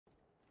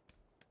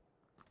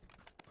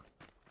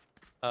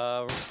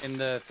In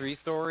the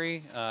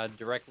 3-story,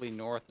 directly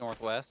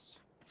northwest.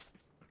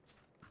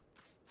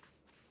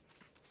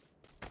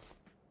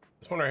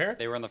 This one right here?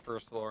 They were on the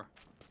first floor.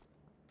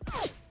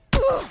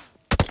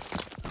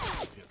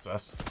 It's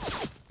us.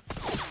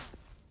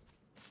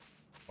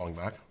 Falling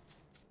back.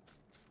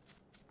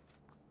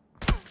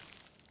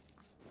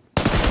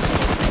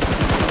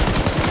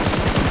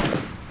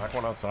 Back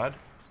one outside.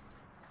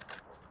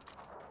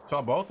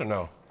 Saw both or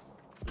no?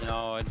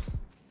 No, I just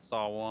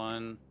saw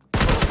one.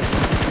 All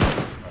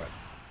right.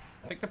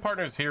 I think the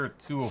partner's here at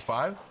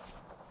 205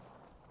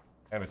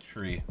 and a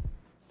tree.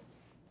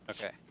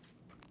 Okay.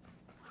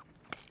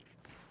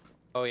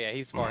 Oh yeah,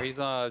 he's far. He's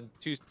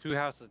two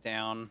houses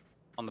down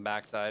on the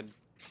backside.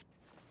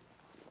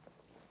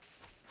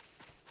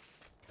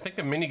 I think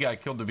the mini guy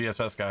killed the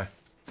VSS guy.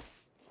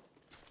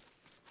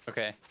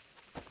 Okay.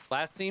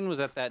 Last scene was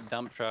at that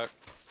dump truck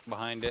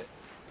behind it.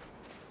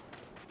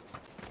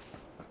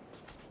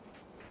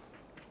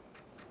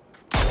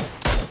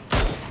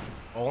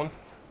 Olin?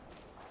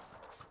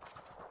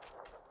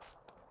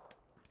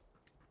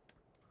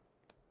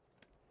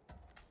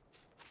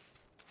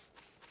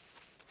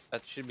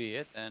 That should be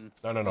it then.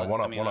 No, But,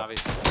 one I up, mean, one up.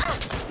 obviously-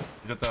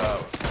 He's at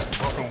the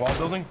broken wall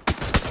building?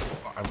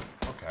 Oh,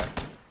 okay.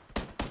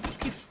 He just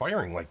keeps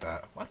firing like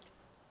that. What?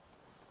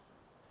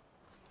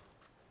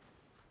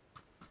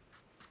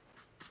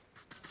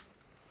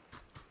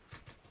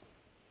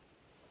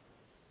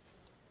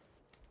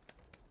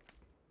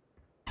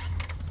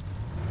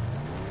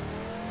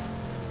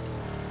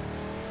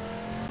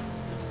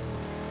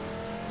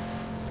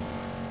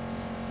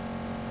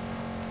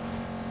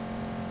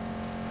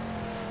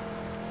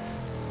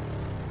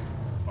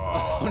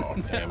 Oh,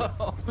 damn it.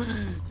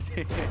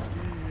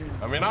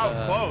 I mean, I was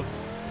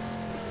close.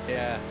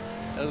 Yeah,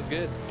 that was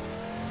good.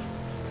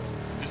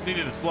 Just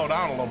needed to slow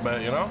down a little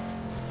bit, you know?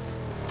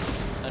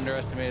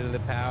 Underestimated the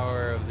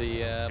power of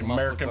the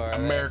American muscle car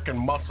American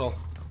muscle.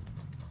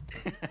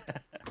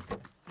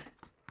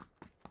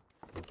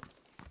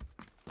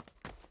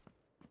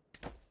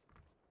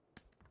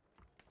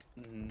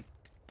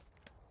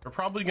 We're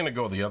probably gonna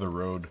go the other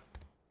road.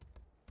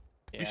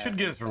 Yeah, We should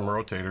get some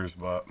rotators,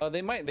 but oh,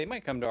 they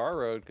might come to our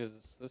road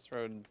because this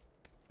road,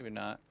 maybe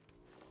not.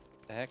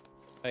 The heck?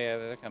 Oh yeah,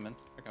 they're coming.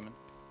 They're coming.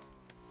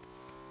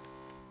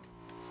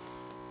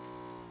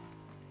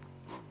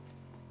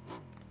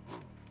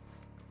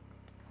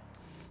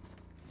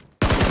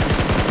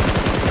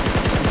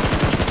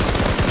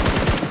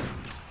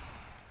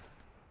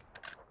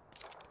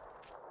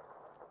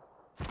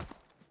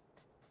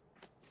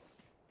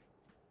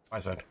 I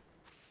said.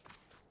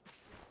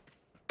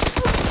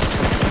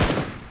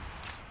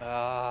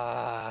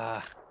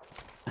 Ah.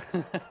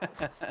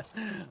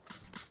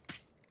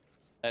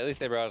 At least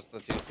they brought us the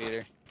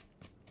 2-seater.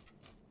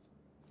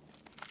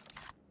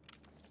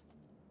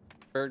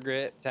 Bird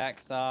grit, tack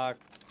stock.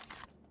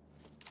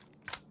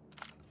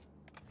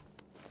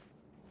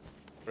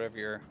 Whatever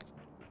you're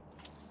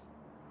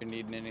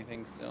needing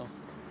anything still.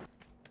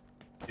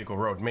 Vehicle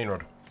road, main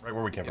road, right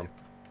where we came from.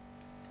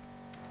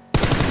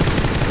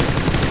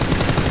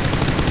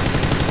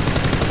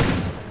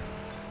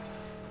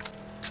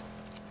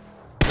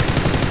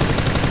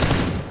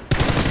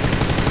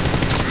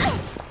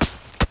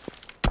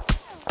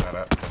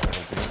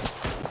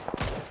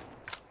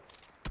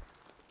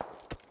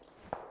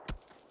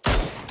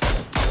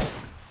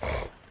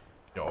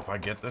 Yo, if I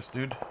get this,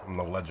 dude, I'm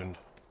the legend.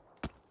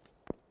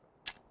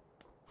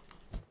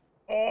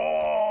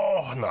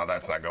 Oh, no,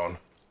 that's not going.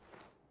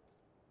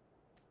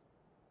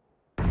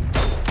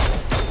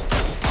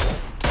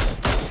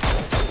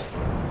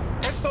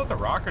 It's still at the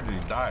rock, or did he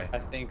die? I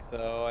think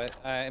so.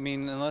 I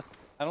mean, unless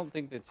I don't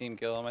think the team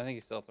killed him. I think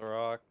he's still at the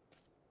rock.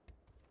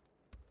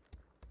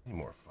 Need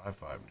more 5-5,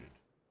 dude.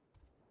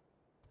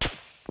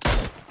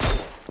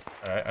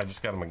 Alright, I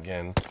just got him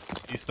again.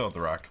 He's still at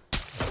the rock.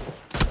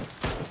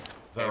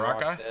 Is that a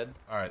rock guy?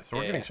 Alright, so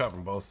we're getting shot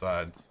from both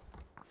sides.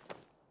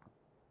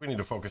 We need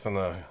to focus on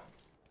the...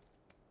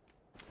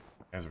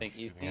 I think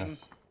East team?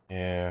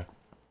 Yeah.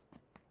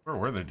 Where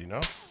were they, do you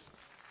know?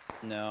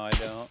 No, I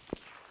don't.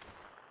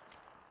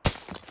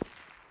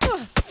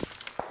 Oh,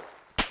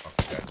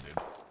 yeah, dude.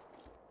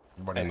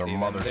 Everybody and their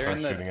mother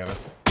starts shooting at us.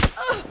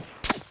 I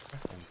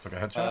just took a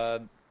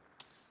headshot.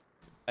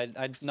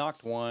 I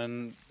knocked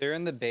one. They're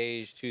in the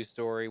beige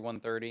 2-story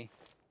 130.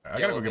 I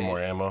gotta go get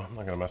more ammo. I'm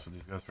not gonna mess with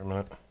these guys for a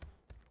minute.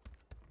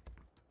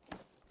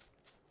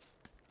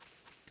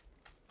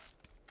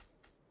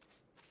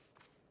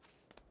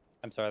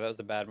 I'm sorry, that was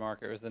a bad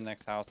marker. It was the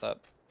next house up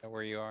at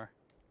where you are.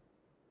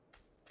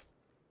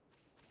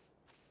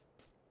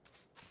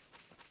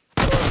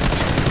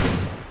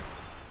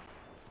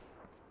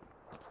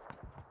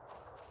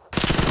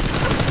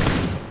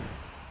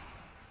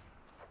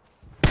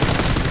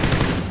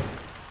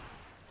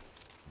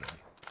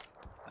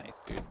 Nice,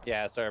 dude.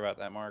 Yeah, sorry about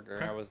that marker.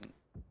 Okay. I wasn't.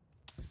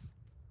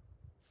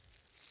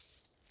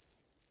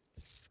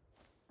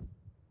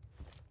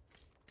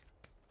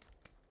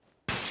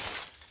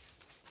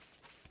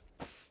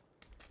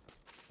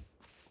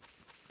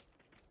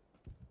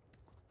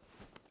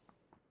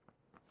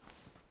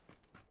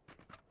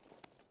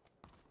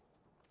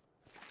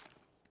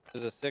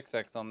 There's a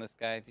 6X on this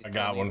guy. If you I still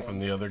got need one from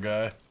the other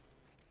guy.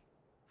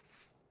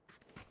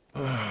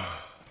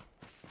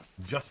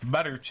 Just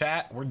better,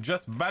 chat. We're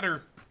just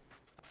better.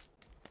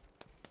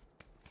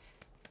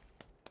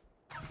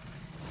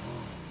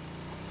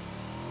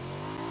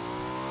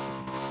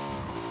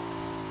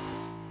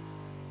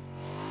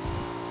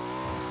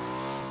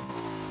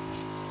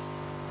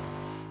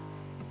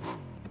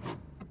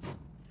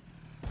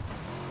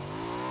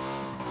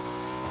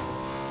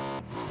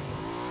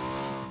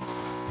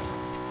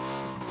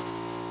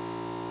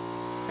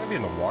 Gonna be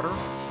in the water?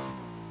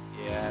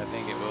 Yeah, I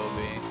think it will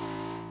be.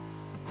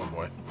 Oh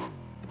boy.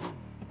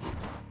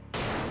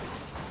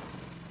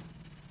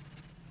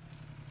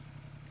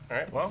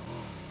 Alright, well.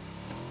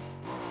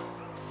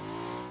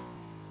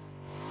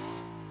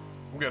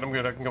 I'm good, I'm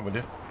good. I can come with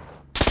you.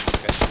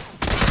 Okay.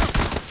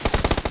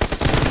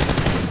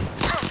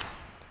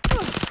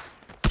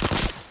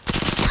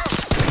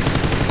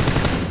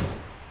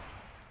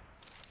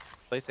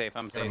 Play safe.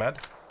 I'm Get safe. a med.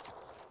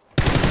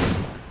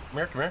 Come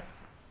here, come here.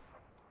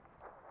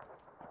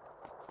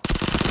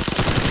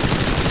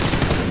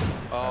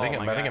 Oh Medding it,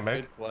 my medding God, it,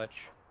 medding. good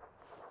clutch.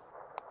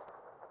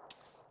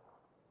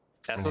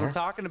 That's what I'm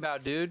talking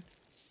about, dude.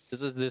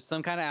 There's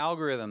some kind of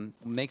algorithm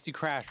makes you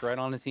crash right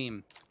on a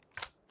team.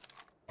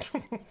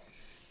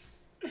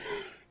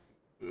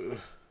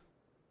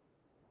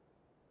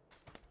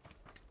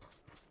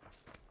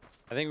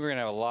 I think we're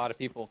gonna have a lot of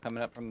people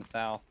coming up from the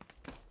south.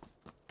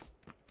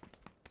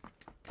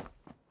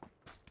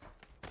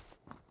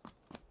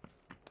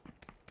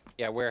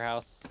 Yeah,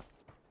 warehouse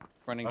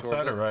running towards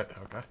Outside us. or right?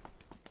 Okay.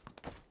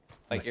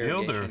 Like the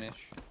field, or-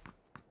 irrigation-ish.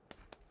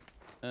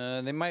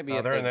 They might be. No,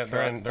 at they're the in that.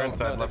 truck. They're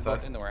inside, no, left they're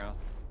both side. in the warehouse.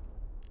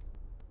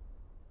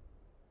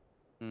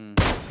 Hmm.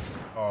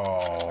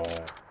 Oh.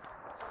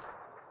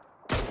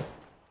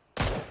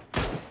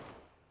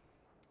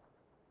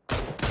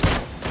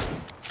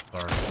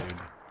 Sorry, dude.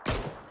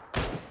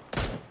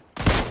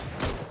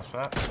 What's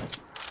that?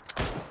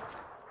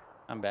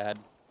 I'm bad.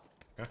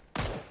 Okay.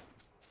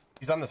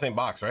 He's on the same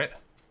box, right?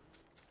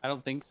 I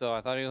don't think so.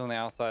 I thought he was on the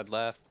outside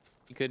left.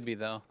 He could be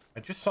though. I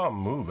just saw him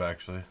move,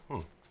 actually.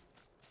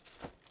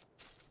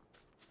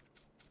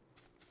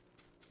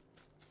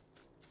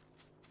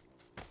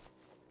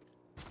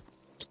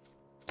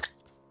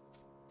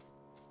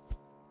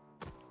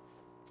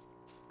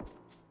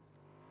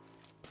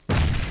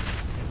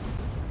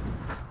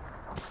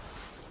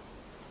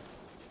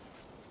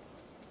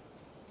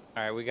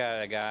 All right, we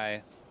got a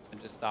guy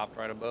that just stopped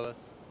right above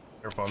us.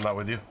 Careful, I'm not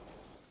with you.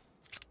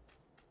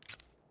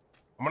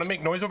 I'm gonna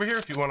make noise over here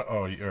if you want to.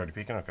 Oh, you're already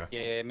peeking? Okay.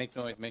 Yeah, make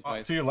noise, make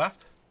noise. To your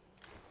left?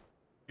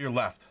 To your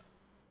left.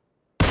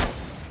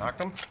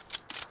 Knocked him?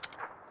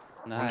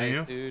 Nice,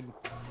 you? dude.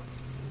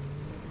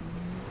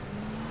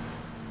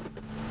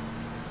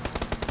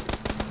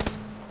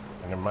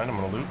 Never mind, I'm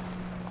gonna loot.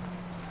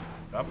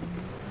 Up.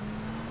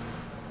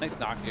 Nice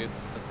knock, dude.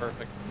 That's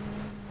perfect.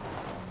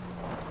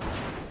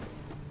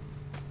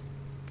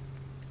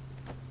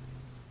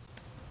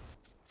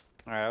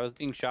 All right, I was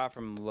being shot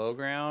from low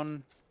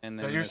ground, and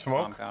then your this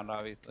smoke? compound,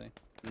 obviously.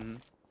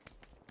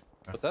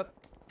 What's up?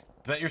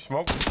 Is that your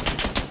smoke?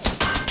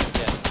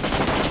 Yes.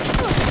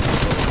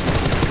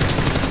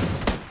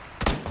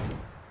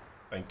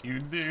 Thank you,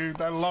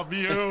 dude. I love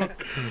you.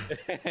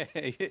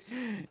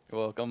 You're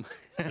welcome.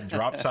 I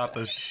drop shot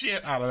the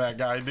shit out of that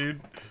guy,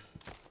 dude.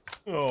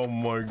 Oh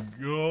my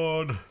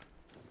god.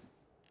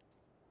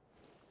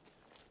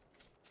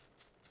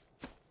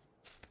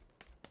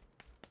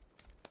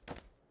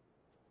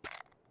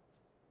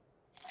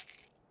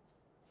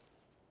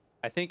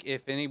 I think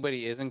if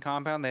anybody is in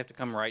compound, they have to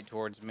come right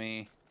towards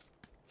me.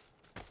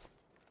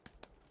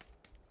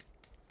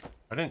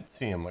 I didn't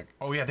see him. Like,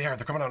 oh yeah, they are.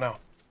 They're coming out now.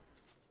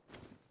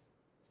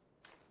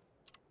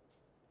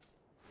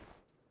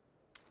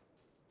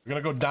 We're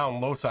gonna go down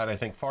low side, I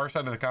think. Far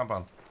side of the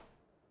compound.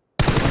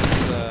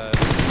 I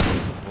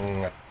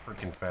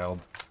freaking failed.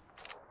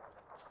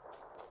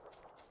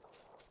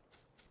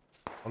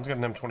 One's got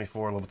an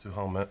M24 level 2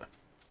 helmet.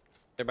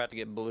 They're about to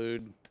get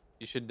blued.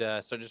 You should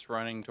start just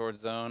running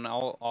towards zone.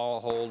 I'll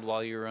hold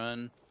while you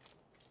run.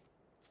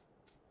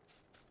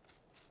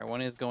 Right,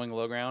 one is going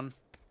low ground.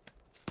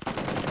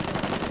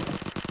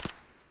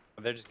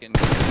 They're just getting.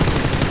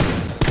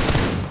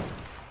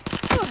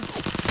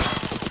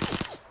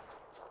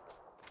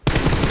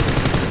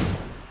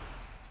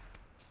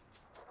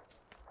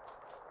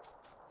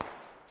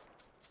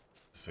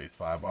 It's phase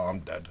 5. Oh, I'm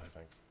dead, I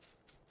think.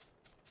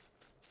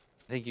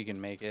 I think you can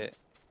make it.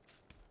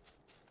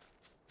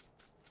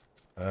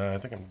 I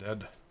think I'm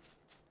dead.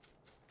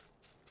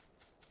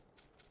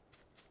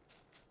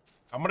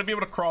 I'm gonna be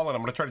able to crawl in.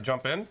 I'm gonna try to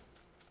jump in.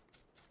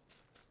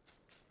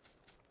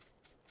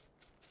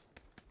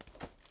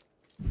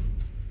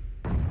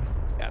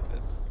 Got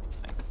this.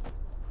 Nice.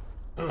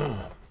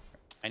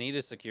 I need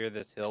to secure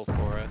this hill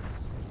for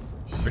us.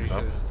 Pretty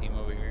sure there's a team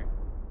over here.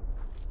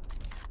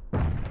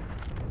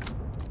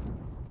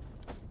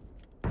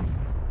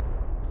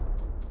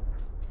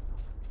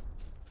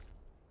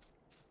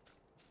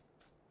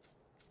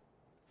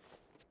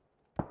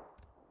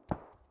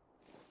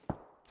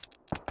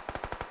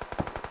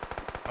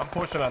 I'm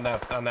pushing on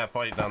that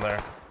fight down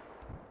there.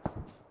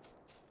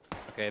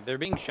 Okay, they're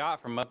being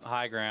shot from up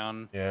high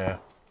ground. Yeah.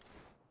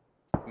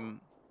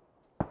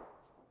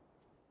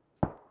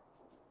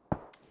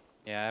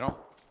 Yeah, I don't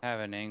have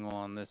an angle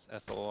on this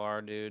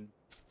SLR, dude.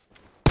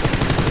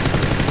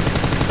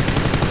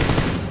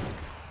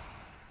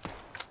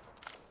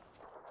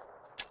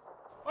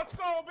 Let's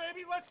go,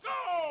 baby. Let's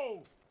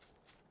go.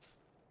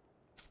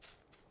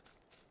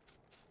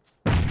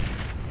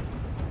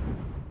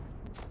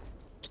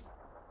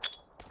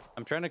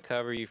 I'm trying to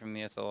cover you from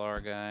the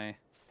SLR guy.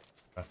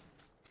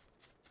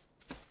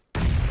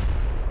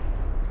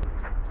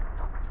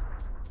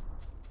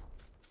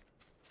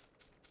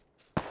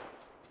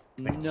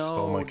 No,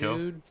 stole my kill.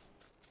 Dude.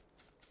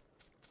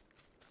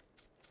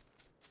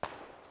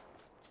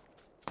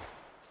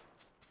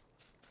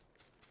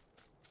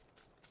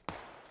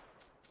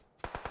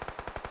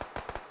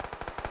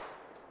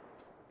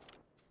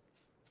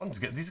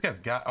 These guys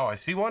got. Oh, I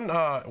see one.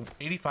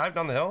 85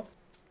 down the hill.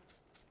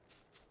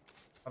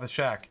 By the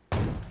shack.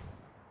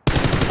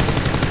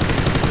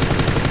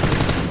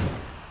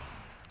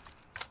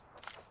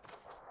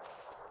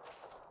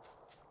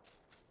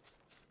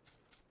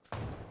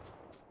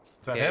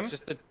 Is that him? It's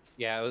just the,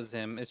 yeah, it was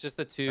him. It's just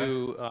the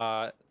two.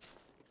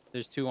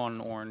 There's two on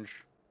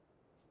orange.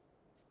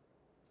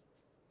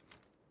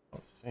 I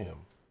don't see him.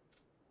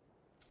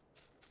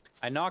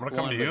 I knocked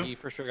one, but he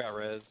for sure got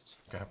rezzed.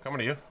 Okay, I'm coming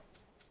to you.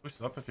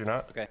 Boost up if you're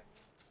not. Okay.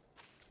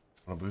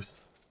 I'm gonna boost.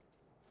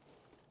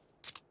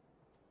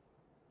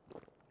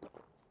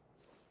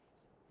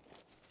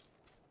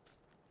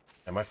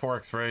 And my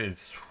 4x ray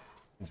needs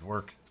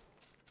work.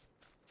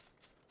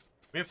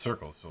 We have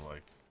circles, so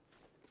like.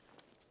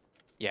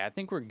 Yeah, I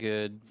think we're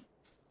good.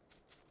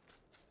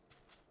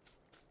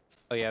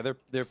 Oh yeah,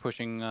 they're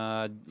pushing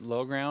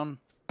low ground.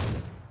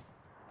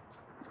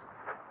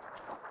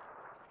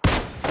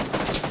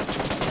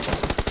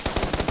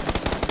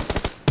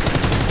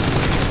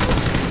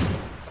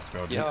 Let's go,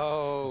 dude.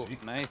 Yo,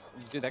 nice,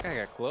 dude. That guy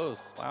got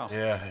close. Wow.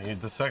 Yeah,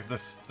 this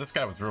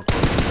guy was real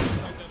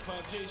close.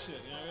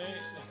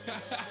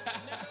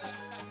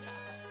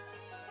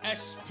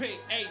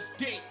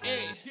 S-P-A-D-E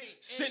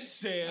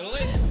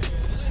Sincerely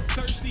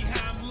thirsty,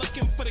 how I'm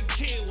looking for the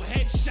kill.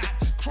 Headshot,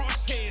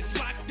 crosshairs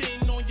locked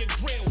in on your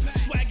grill.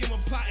 Swagging when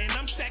plotting,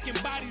 I'm stacking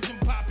bodies and